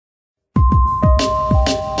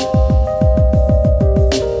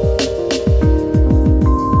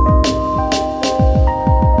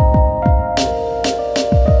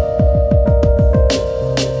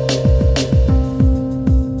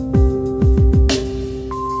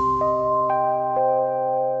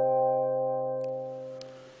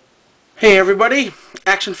Hey everybody,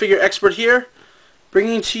 Action Figure Expert here,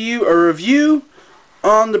 bringing to you a review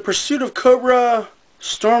on the Pursuit of Cobra,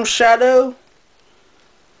 Storm Shadow,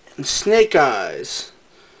 and Snake Eyes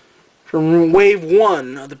from Wave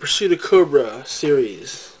 1 of the Pursuit of Cobra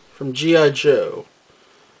series from G.I. Joe.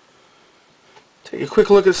 Take a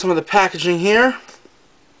quick look at some of the packaging here.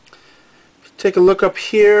 Take a look up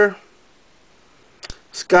here.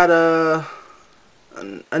 It's got a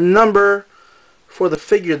number for the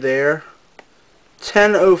figure there,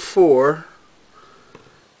 1004.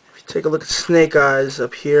 If you take a look at Snake Eyes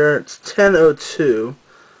up here, it's 1002.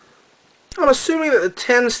 I'm assuming that the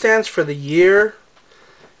 10 stands for the year,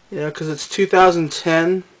 because it's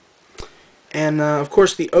 2010. And of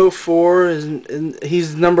course the 04 is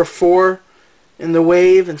he's number 4 in the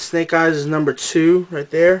wave, and Snake Eyes is number 2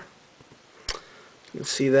 right there. You can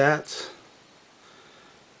see that.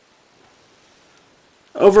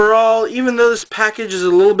 Overall, even though this package is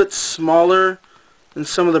a little bit smaller than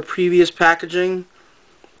some of the previous packaging,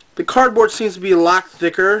 the cardboard seems to be a lot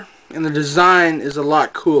thicker and the design is a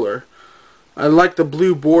lot cooler. I like the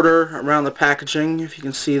blue border around the packaging, if you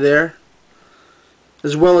can see there,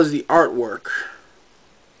 as well as the artwork.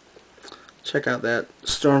 Check out that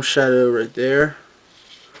Storm Shadow right there.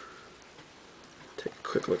 Take a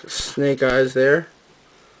quick look at Snake Eyes there.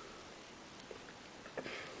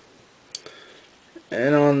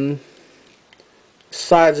 And on the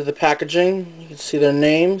sides of the packaging, you can see their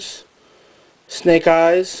names: Snake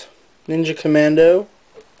Eyes, Ninja Commando,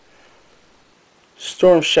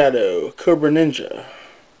 Storm Shadow, Cobra Ninja.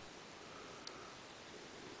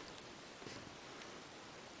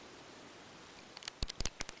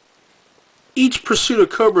 Each Pursuit of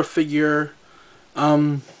Cobra figure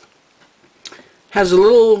has a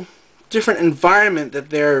little different environment that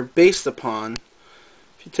they're based upon.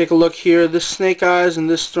 If you take a look here, this Snake Eyes and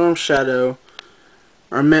this Storm Shadow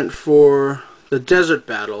are meant for the desert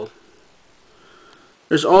battle.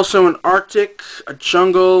 There's also an Arctic, a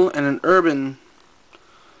jungle, and an urban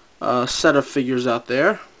set of figures out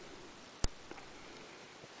there.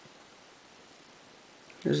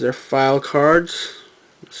 Here's their file cards.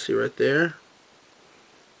 Let's see right there.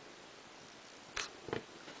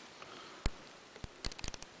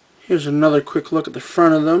 Here's another quick look at the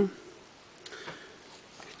front of them.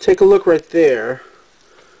 Take a look right there.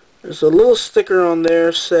 There's a little sticker on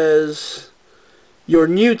there says your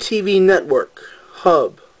new TV network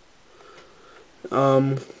hub.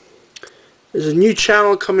 There's a new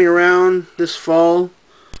channel coming around this fall.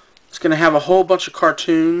 It's going to have a whole bunch of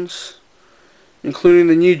cartoons, including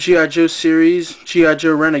the new G.I. Joe series, G.I.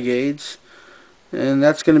 Joe Renegades, and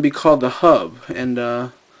that's going to be called the Hub. And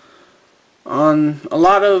on a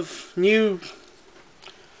lot of new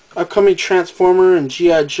upcoming Transformer and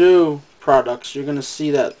G.I. Joe products, you're going to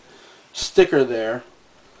see that sticker there.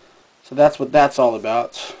 So that's what that's all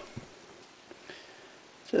about.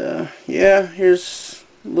 So, yeah, here's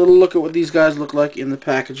a little look at what these guys look like in the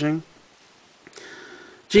packaging.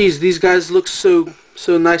 Geez, these guys look so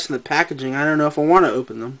nice in the packaging. I don't know if I want to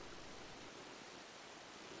open them.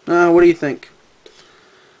 What do you think?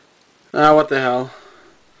 What the hell.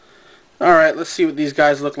 Alright, let's see what these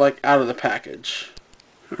guys look like out of the package.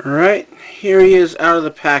 Alright, here he is out of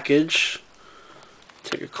the package.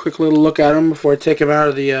 Take a quick little look at him before I take him out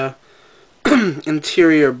of the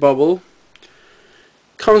interior bubble.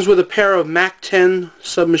 Comes with a pair of MAC-10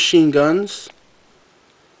 submachine guns.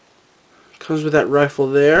 Comes with that rifle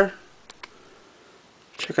there.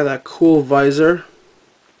 Check out that cool visor.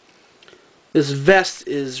 This vest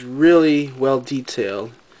is really well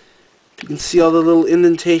detailed. You can see all the little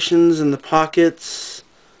indentations in the pockets.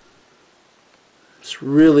 It's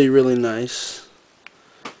really, really nice.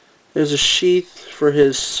 There's a sheath for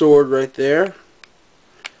his sword right there.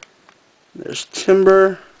 There's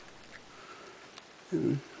timber.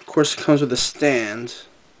 And of course it comes with a stand.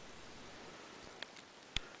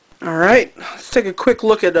 Alright, let's take a quick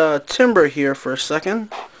look at Timber here for a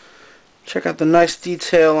second. Check out the nice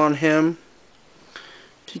detail on him.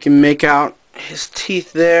 You can make out his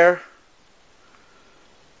teeth there.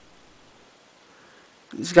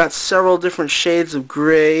 He's got several different shades of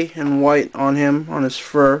gray and white on him, on his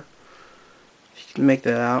fur. You can make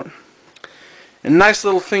that out. And nice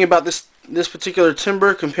little thing about this particular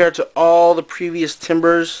Timber compared to all the previous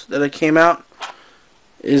Timbers that came out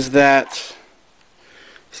is that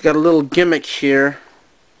he's got a little gimmick here.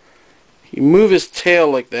 You move his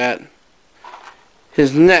tail like that,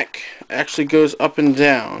 his neck actually goes up and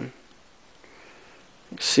down.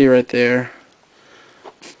 You can see right there.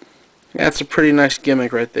 That's a pretty nice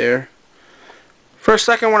gimmick right there. For a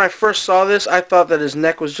second, when I first saw this, I thought that his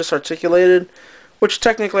neck was just articulated, which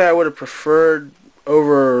technically I would have preferred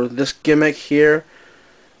over this gimmick here,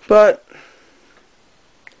 but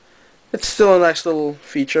it's still a nice little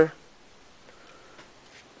feature.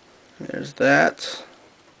 There's that.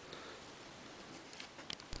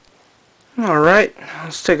 Alright,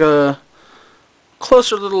 let's take a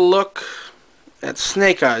closer little look at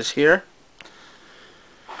Snake Eyes here.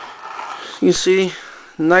 You see,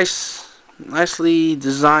 nicely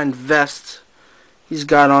designed vest he's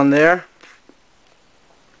got on there.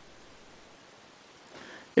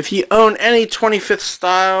 If you own any 25th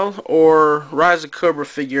style or Rise of Cobra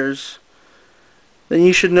figures, then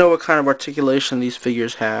you should know what kind of articulation these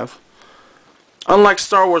figures have. Unlike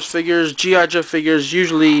Star Wars figures, G.I. Joe figures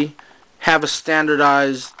usually have a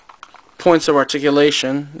standardized points of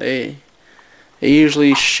articulation. They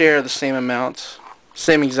usually share the same amount,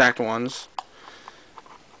 same exact ones.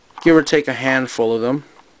 Give or take a handful of them.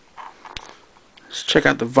 Let's check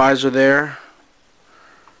out the visor there.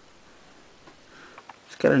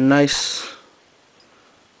 It's got a nice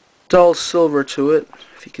dull silver to it,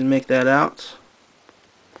 if you can make that out.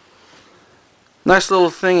 Nice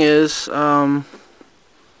little thing is,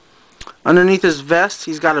 underneath his vest,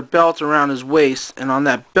 he's got a belt around his waist, and on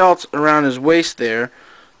that belt around his waist there,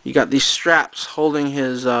 you got these straps holding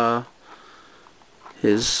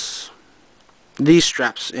these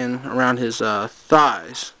straps in around his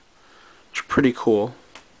thighs, which are pretty cool.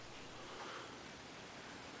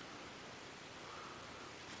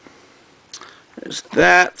 There's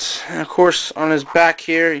that, and of course on his back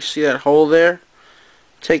here, you see that hole there.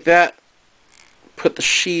 Take that, put the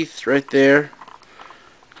sheath right there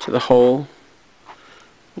to the hole.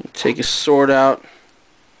 Take his sword out,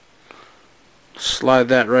 slide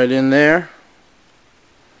that right in there.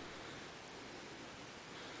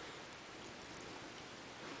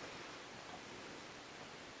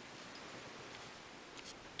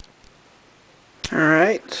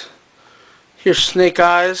 Alright, here's Snake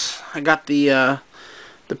Eyes. I got the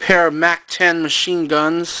pair of MAC-10 machine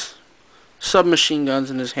guns, submachine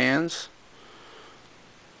guns in his hands.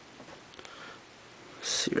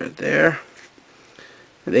 See right there.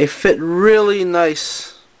 They fit really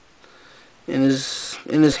nice in his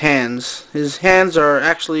hands. His hands are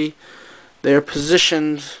actually, they're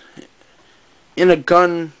positioned in a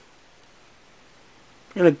gun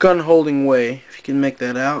holding way, if you can make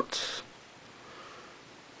that out.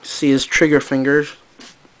 See his trigger fingers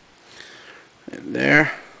right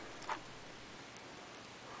there.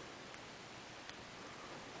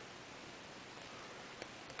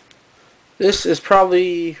 This is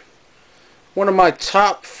probably one of my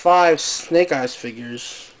top 5 Snake Eyes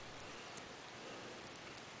figures.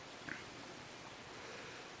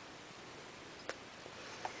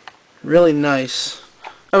 Really nice.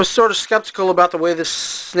 I was sort of skeptical about the way this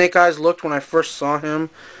Snake Eyes looked when I first saw him,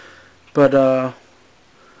 but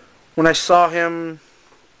when I saw him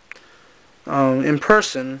in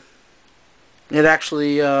person, it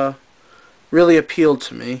actually really appealed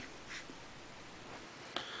to me.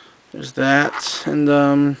 There's that, and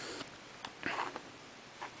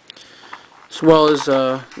as well as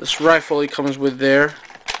this rifle he comes with there.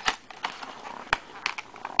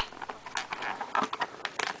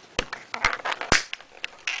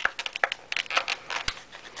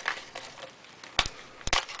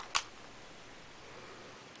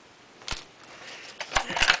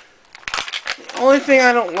 The only thing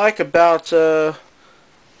I don't like about the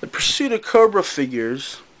Pursuit of Cobra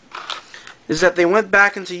figures is that they went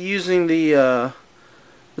back into using the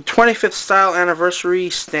 25th style anniversary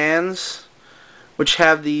stands, which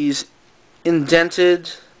have these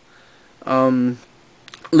indented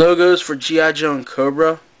logos for G.I. Joe and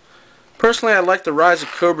Cobra. Personally, I like the Rise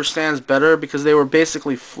of Cobra stands better because they were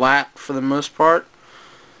basically flat for the most part.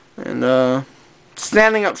 And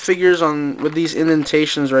standing up figures with these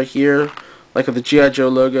indentations right here, like with the G.I. Joe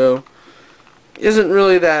logo, isn't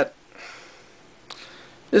really that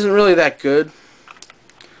good.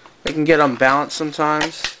 They can get unbalanced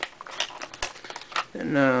sometimes.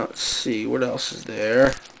 And let's see, what else is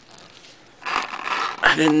there?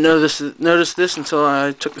 I didn't notice this until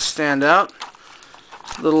I took the stand out.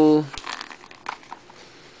 Little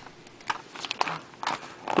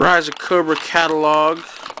Rise of Cobra catalog.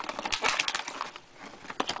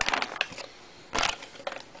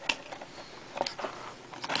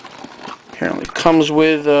 Apparently comes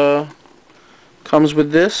with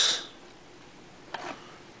this.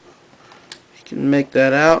 You can make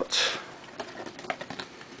that out.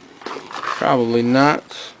 Probably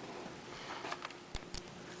not.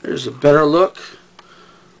 There's a better look.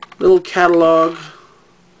 Little catalog.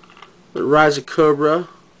 The Rise of Cobra.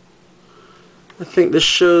 I think this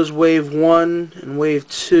shows Wave 1 and Wave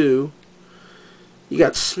 2. You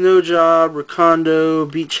got Snowjob, Recondo,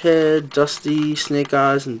 Beachhead, Dusty, Snake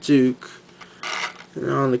Eyes, and Duke. And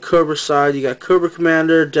on the Cobra side, you got Cobra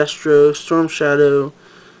Commander, Destro, Storm Shadow,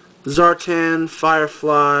 Zartan,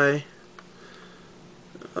 Firefly,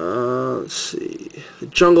 let's see, the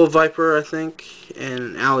Jungle Viper, I think, and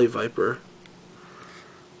an Alley Viper.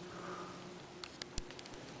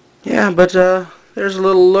 Yeah, but there's a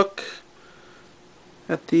little look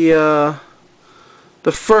at the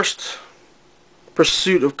first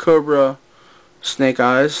pursuit of Cobra Snake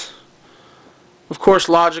Eyes. Of course,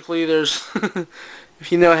 logically, there's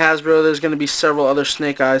if you know Hasbro, there's going to be several other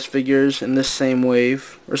Snake Eyes figures in this same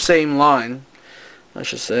wave, or same line, I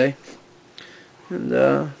should say.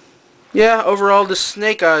 And yeah, overall, the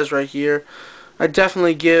Snake Eyes right here, I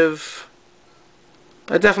definitely give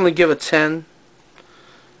a 10.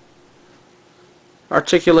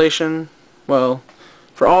 Articulation, well,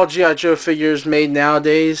 for all G.I. Joe figures made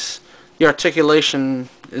nowadays, the articulation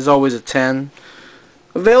is always a 10.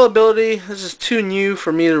 Availability, this is too new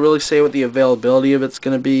for me to really say what the availability of it's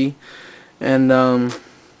going to be. And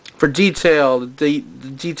for detail, the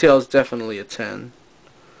detail is definitely a 10.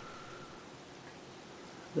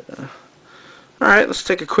 Alright, let's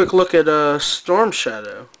take a quick look at Storm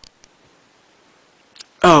Shadow.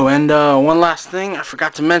 Oh, and one last thing I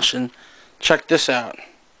forgot to mention. Check this out.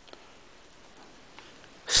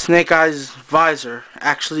 Snake Eyes' visor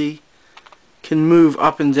actually can move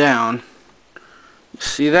up and down. You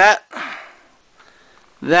see that?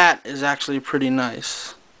 That is actually pretty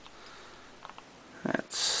nice.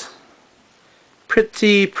 That's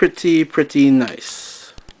pretty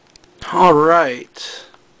nice. Alright.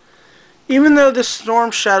 Even though this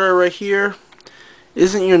Storm Shadow right here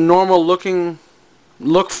isn't your normal looking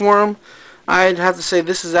look for him, I'd have to say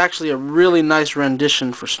this is actually a really nice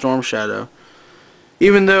rendition for Storm Shadow.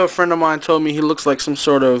 Even though a friend of mine told me he looks like some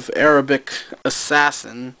sort of Arabic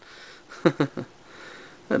assassin.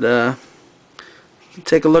 But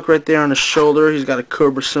take a look right there on his shoulder. He's got a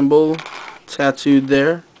Cobra symbol tattooed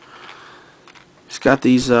there. He's got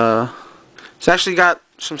these, he's actually got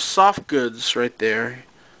some soft goods right there.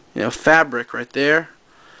 You know, fabric right there.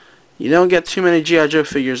 You don't get too many G.I. Joe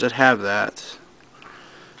figures that have that.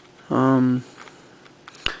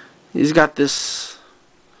 He's got this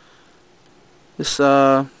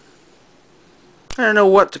I don't know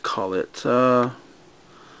what to call it,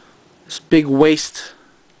 this big waist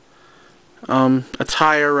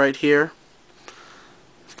attire right here.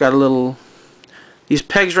 It's got a little, these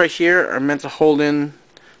pegs right here are meant to hold in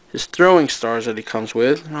his throwing stars that he comes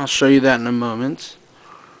with, and I'll show you that in a moment.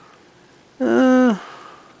 And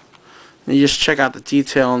you just check out the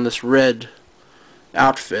detail on this red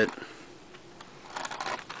outfit.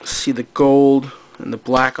 See the gold and the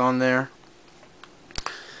black on there.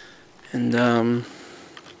 And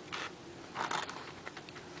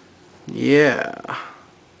yeah,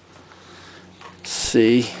 let's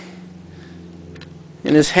see,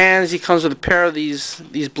 in his hands he comes with a pair of these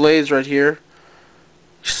blades right here,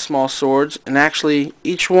 small swords, and actually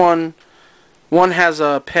each one has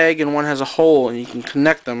a peg and one has a hole, and you can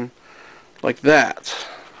connect them like that.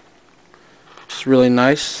 It's really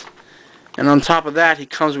nice. And on top of that, he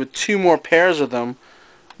comes with 2 more pairs of them,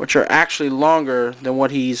 which are actually longer than what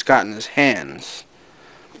he's got in his hands.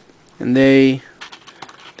 And they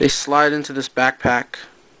slide into this backpack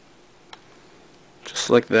just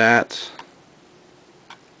like that.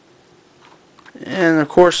 And of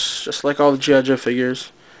course, just like all the G.I. Joe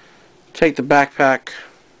figures, take the backpack,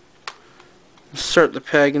 insert the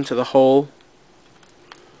peg into the hole,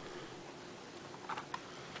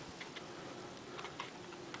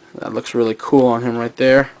 that looks really cool on him right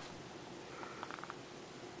there.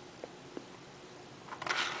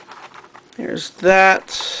 Here's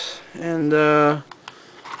that, and let's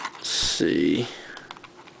see.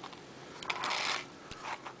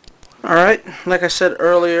 Alright, like I said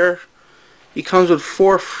earlier, he comes with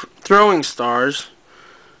 4 throwing stars.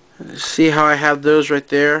 See how I have those right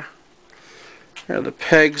there? Here are the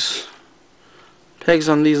pegs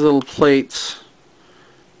on these little plates,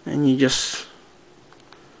 and you just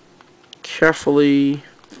carefully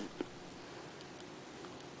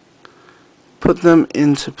put them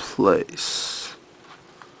into place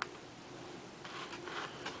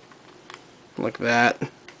like that.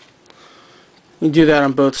 You do that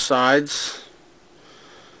on both sides.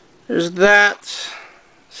 There's that. Let's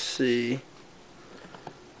see.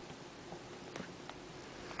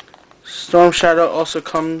 Storm Shadow also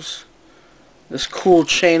comes this cool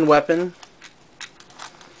chain weapon.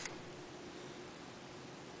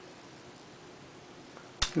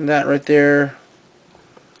 And that right there,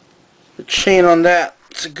 the chain on that,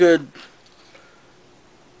 it's a good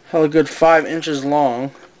hell a good 5 inches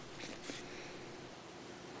long.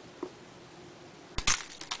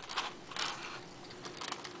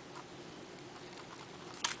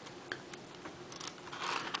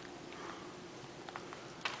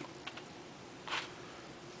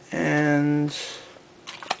 And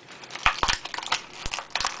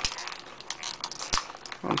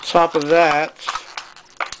on top of that,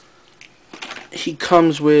 he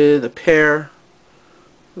comes with a pair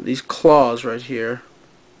of these claws right here,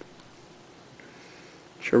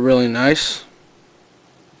 which are really nice,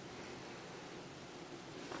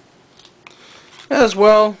 as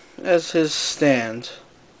well as his stand.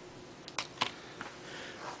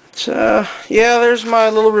 So, yeah, there's my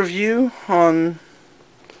little review on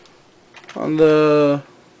the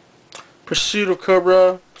Pursuit of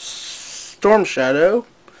Cobra, Storm Shadow,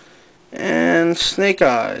 and Snake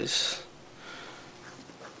Eyes.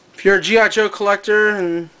 If you're a G.I. Joe collector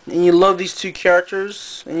and you love these two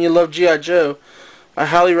characters and you love G.I. Joe, I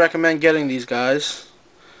highly recommend getting these guys.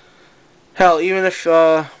 Hell, even if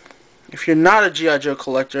you're not a G.I. Joe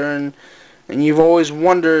collector and you've always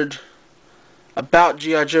wondered about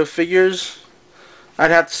G.I. Joe figures,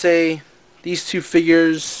 I'd have to say these two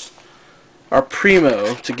figures are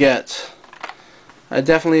primo to get. I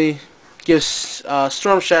definitely give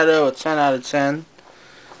Storm Shadow a 10 out of 10.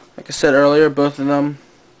 Like I said earlier, both of them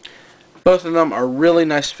are really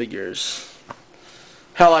nice figures.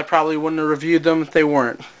 Hell, I probably wouldn't have reviewed them if they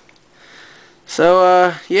weren't.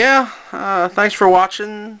 So, yeah, thanks for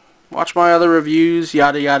watching. Watch my other reviews,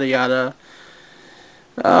 yada yada yada.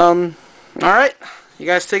 Alright, you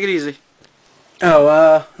guys take it easy.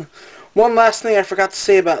 Oh, one last thing I forgot to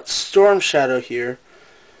say about Storm Shadow here.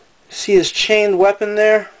 See his chained weapon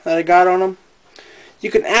there that I got on him?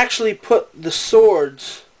 You can actually put the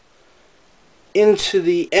swords into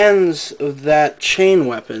the ends of that chain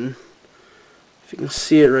weapon. If you can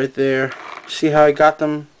see it right there. See how I got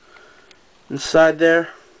them inside there?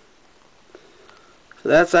 So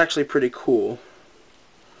that's actually pretty cool.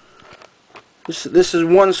 This is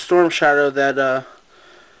one Storm Shadow that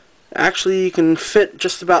actually you can fit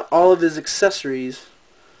just about all of his accessories,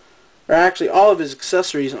 or actually all of his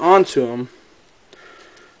accessories onto him.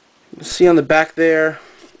 You can see on the back there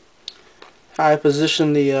how I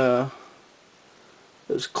position the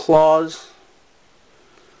those claws.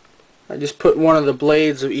 I just put one of the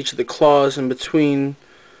blades of each of the claws in between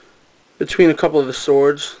a couple of the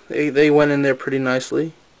swords. They went in there pretty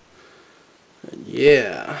nicely. And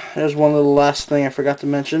yeah, there's one little last thing I forgot to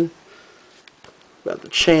mention about the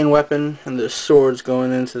chain weapon and the swords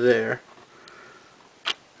going into there.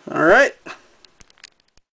 Alright,